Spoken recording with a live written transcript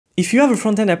If you have a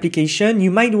front-end application,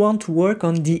 you might want to work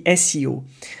on the SEO.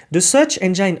 The search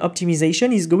engine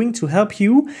optimization is going to help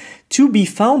you to be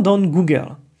found on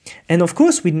Google. And of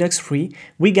course, with Nuxt Free,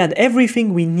 we got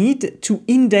everything we need to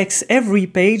index every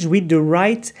page with the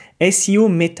right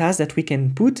SEO metas that we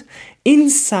can put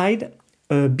inside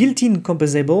a built-in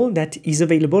composable that is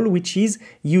available, which is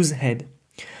usehead.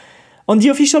 On the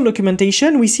official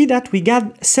documentation, we see that we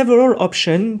got several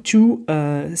options to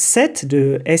set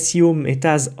the SEO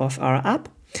metas of our app.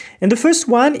 And the first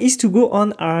one is to go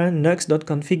on our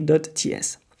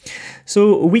nuxt.config.ts.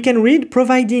 So we can read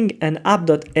providing an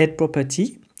app.head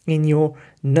property in your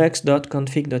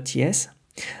nuxt.config.ts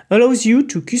allows you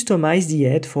to customize the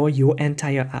head for your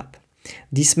entire app.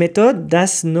 This method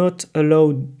does not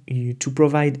allow you to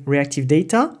provide reactive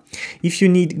data. If you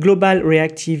need global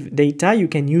reactive data, you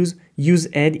can use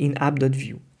usehead in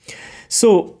app.view.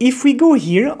 So if we go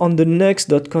here on the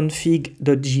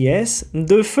nuxt.config.js,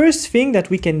 the first thing that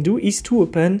we can do is to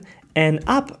open an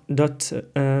app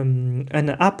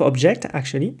object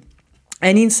actually.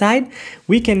 And inside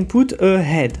we can put a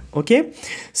head, okay?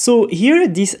 So here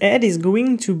this head is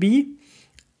going to be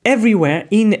everywhere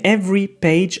in every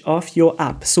page of your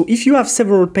app. So if you have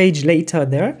several pages later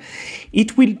there,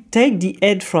 it will take the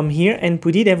head from here and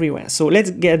put it everywhere. So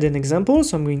let's get an example.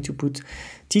 So I'm going to put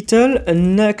title, a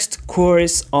Nuxt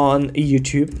course on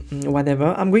YouTube,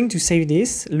 whatever. I'm going to save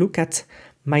this, look at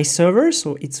my server,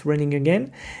 so it's running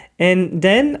again. And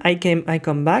then I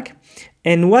come back,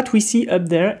 and what we see up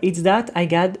there is that I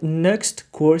got Nuxt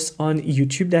course on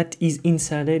YouTube that is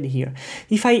inserted here.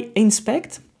 If I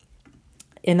inspect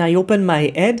and I open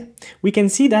my head, we can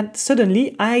see that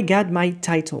suddenly I got my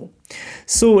title.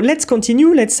 So let's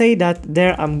continue. Let's say that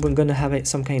there I'm going to have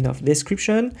some kind of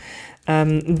description.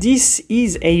 This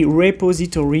is a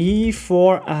repository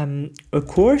for a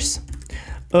course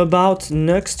about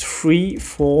Nuxt Free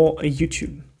for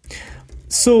YouTube.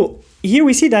 So here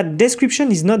we see that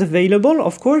description is not available,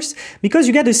 of course, because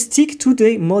you got to stick to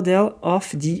the model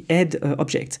of the head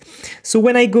object. So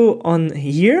when I go on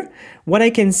here, what I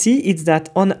can see is that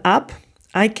on app,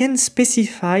 I can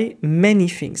specify many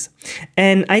things,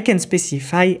 and I can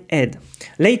specify head.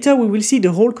 Later, we will see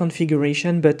the whole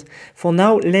configuration, but for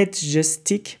now, let's just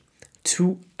stick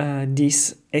to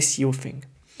this SEO thing.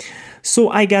 So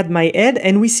I got my head,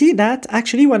 and we see that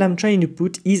actually what I'm trying to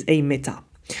put is a meta.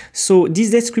 So this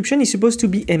description is supposed to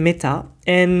be a meta,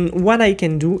 and what I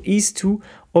can do is to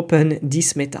open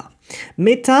this meta.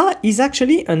 Meta is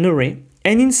actually an array,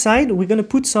 and inside we're going to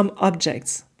put some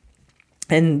objects.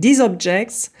 And these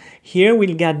objects here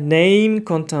will get name,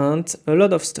 content, a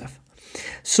lot of stuff.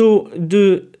 So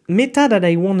the meta that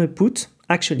I want to put,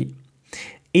 actually,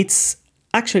 it's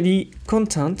actually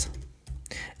content.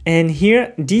 And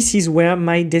here, this is where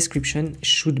my description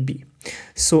should be.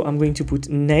 So I'm going to put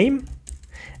name,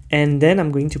 and then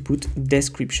I'm going to put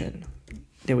description.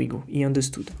 There we go, he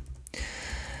understood.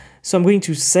 So I'm going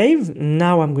to save.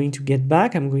 Now I'm going to get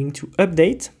back. I'm going to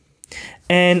update.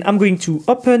 And I'm going to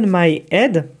open my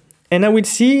head, and I will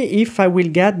see if I will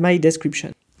get my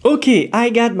description. Okay, I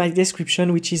got my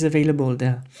description, which is available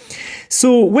there.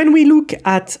 So when we look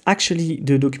at actually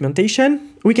the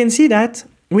documentation, we can see that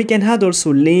we can add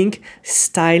also link,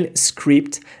 style,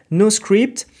 script, no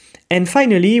script, and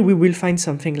finally we will find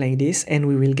something like this, and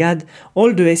we will get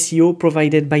all the SEO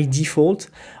provided by default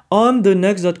on the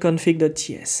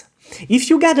nuxt.config.ts. If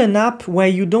you got an app where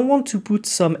you don't want to put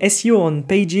some SEO on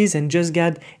pages and just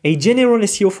got a general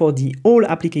SEO for the whole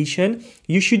application,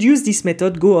 you should use this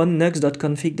method, go on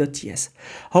nuxt.config.ts.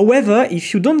 However,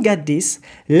 if you don't get this,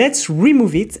 let's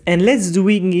remove it and let's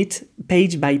doing it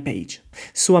page by page.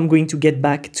 So I'm going to get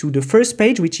back to the first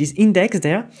page, which is indexed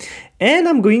there, and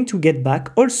I'm going to get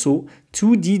back also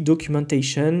to the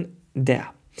documentation there.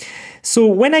 So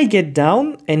when I get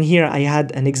down, and here I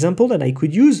had an example that I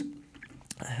could use.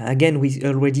 Again, we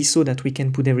already saw that we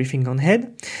can put everything on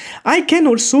head. I can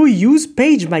also use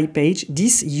page by page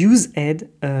this usehead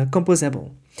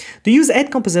composable. The usehead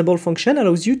composable function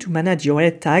allows you to manage your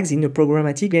head tags in a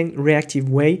programmatic and reactive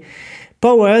way,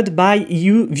 powered by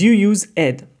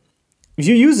ViewUseHead.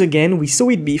 ViewUse, again, we saw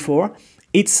it before.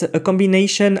 It's a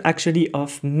combination actually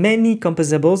of many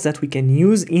composables that we can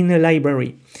use in a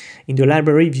library, in the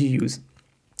library ViewUse.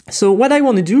 So what I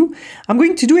want to do, I'm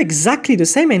going to do exactly the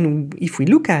same, and if we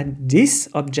look at this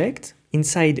object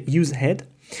inside usehead,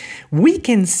 we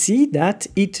can see that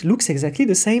it looks exactly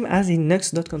the same as in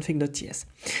nuxt.config.ts.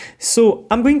 So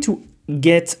I'm going to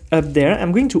get up there,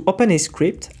 I'm going to open a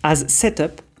script as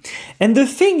setup, and the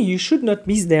thing you should not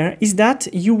miss there is that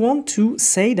you want to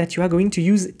say that you are going to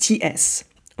use TS.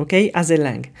 okay, as a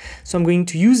lang. So I'm going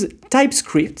to use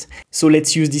TypeScript. So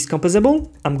let's use this composable.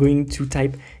 I'm going to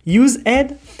type use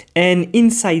head, and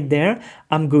inside there,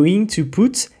 I'm going to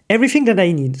put everything that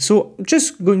I need. So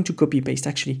just going to copy paste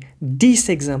actually this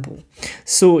example.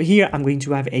 So here I'm going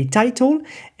to have a title,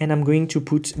 and I'm going to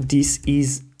put this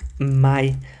is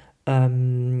my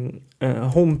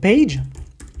home page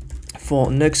for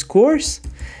Nuxt course,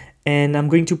 and I'm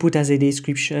going to put as a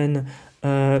description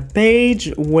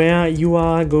page where you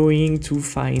are going to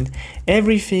find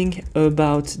everything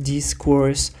about this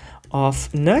course of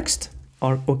Nuxt,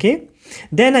 or okay.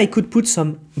 Then I could put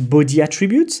some body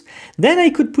attributes. Then I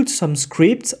could put some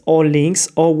scripts or links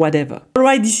or whatever. All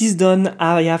right, this is done.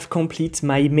 I have complete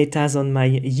my metas on my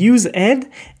use head.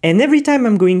 And every time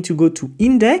I'm going to go to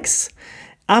index,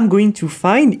 I'm going to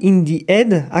find in the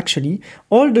head actually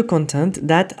all the content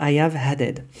that I have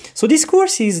added. So this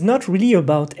course is not really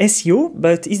about SEO,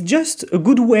 but it's just a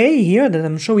good way here that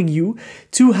I'm showing you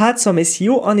to add some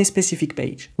SEO on a specific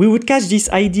page. We would catch this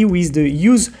ID with the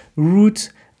use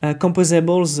root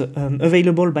composables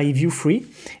available by View3,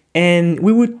 and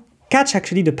we would catch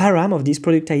actually the param of this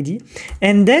product ID,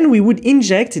 and then we would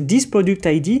inject this product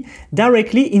ID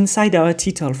directly inside our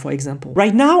title, for example.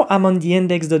 Right now, I'm on the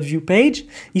index.view page.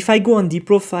 If I go on the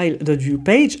profile.view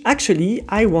page, actually,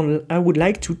 I would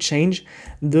like to change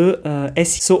the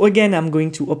SEO. So again, I'm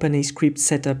going to open a script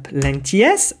setup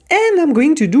lang.ts, and I'm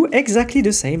going to do exactly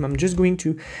the same. I'm just going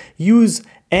to use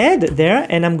add there,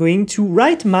 and I'm going to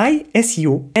write my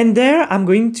SEO, and there I'm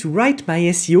going to write my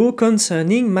SEO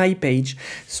concerning my page.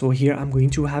 So here I'm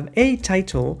going to have a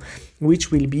title which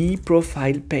will be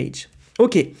profile page.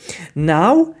 Okay,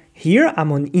 now here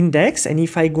I'm on index, and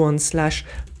if I go on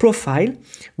 /profile,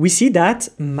 we see that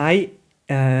my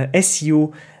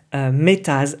SEO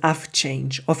metas have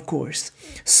changed, of course.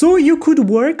 So you could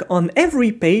work on every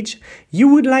page you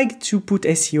would like to put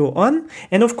SEO on.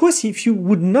 And of course, if you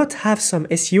would not have some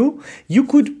SEO, you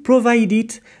could provide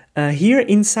it here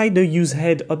inside the use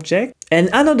head object. And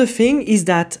another thing is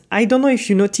that, I don't know if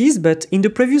you noticed, but in the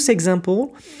previous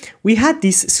example, we had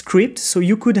this script. So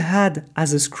you could add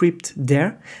as a script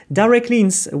there directly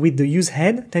with the use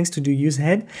head, thanks to the use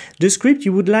head, the script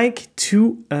you would like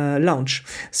to launch.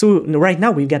 So right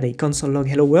now we've got a console log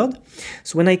hello world.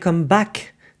 So when I come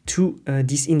back to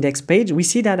this index page, we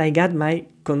see that I got my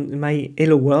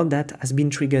hello world that has been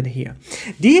triggered here.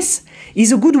 This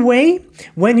is a good way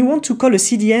when you want to call a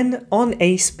CDN on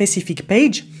a specific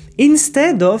page,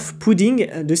 instead of putting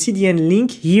the CDN link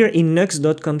here in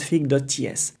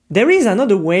nuxt.config.ts. There is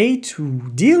another way to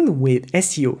deal with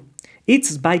SEO.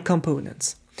 It's by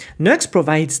components. Nuxt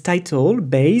provides title,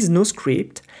 base, no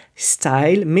script,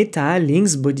 style, meta,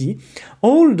 links, body,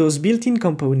 all those built-in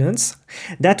components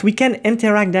that we can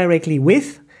interact directly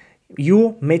with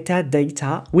your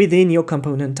metadata within your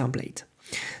component template.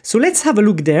 So let's have a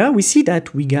look there. We see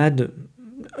that we got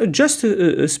just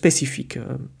a specific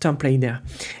template there.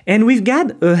 And we've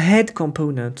got a head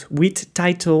component with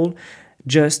title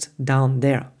just down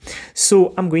there.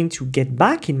 So I'm going to get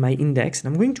back in my index,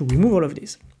 and I'm going to remove all of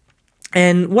this.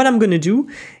 And what I'm going to do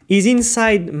is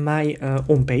inside my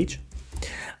home page,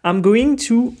 I'm going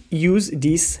to use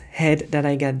this head that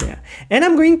I got there. And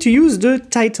I'm going to use the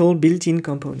title built-in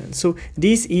component. So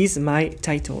this is my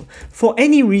title. For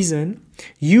any reason,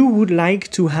 you would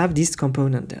like to have this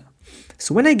component there.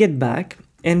 So when I get back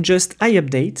and just I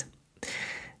update,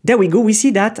 there we go, we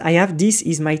see that I have this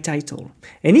is my title.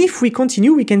 And if we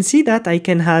continue, we can see that I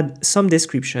can add some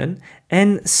description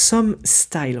and some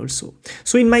style also.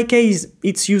 So in my case,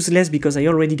 it's useless because I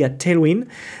already got Tailwind,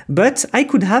 but I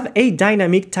could have a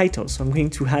dynamic title. So I'm going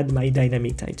to add my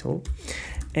dynamic title.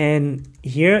 And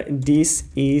here, this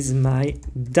is my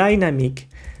dynamic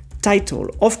title.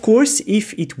 Of course,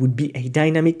 if it would be a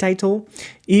dynamic title,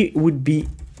 it would be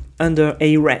under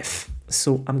a ref.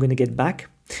 So I'm going to get back.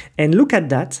 And look at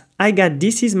that, I got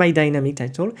this is my dynamic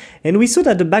title, and we saw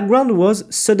that the background was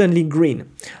suddenly green.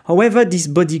 However, this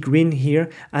body green here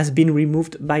has been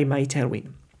removed by my Tailwind.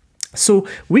 So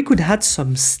we could add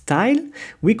some style,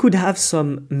 we could have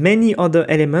some many other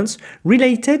elements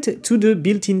related to the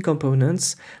built-in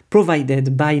components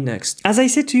provided by Nuxt. As I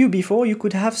said to you before, you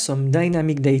could have some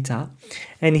dynamic data,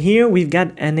 and here we've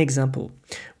got an example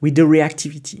with the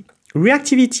reactivity.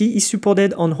 Reactivity is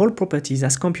supported on all properties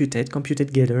as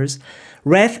computed getters,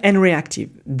 ref and reactive.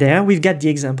 There we've got the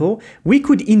example. We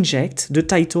could inject the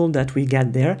title that we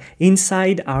got there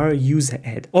inside our user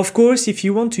head. Of course, if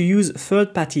you want to use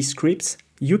third-party scripts,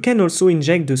 you can also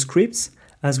inject the scripts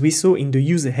as we saw in the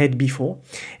user head before.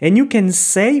 And you can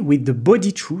say with the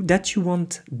body true that you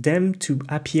want them to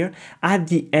appear at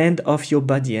the end of your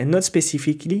body and not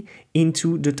specifically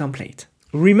into the template.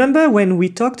 Remember when we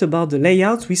talked about the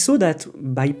layout, we saw that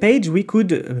by page we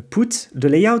could put the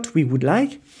layout we would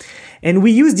like, and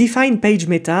we use define page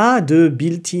meta, the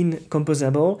built-in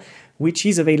composable, which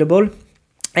is available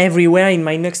everywhere in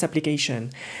my Nuxt application.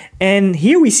 And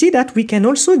here we see that we can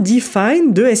also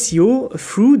define the SEO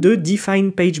through the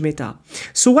define page meta.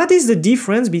 So what is the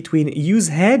difference between use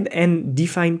head and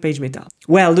define page meta?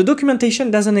 Well, the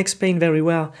documentation doesn't explain very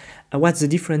well what's the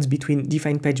difference between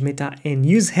define page meta and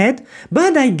use head,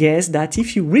 but I guess that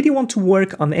if you really want to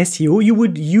work on SEO, you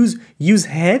would use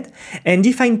head, and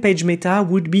define page meta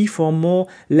would be for more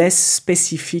less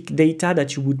specific data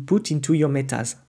that you would put into your metas.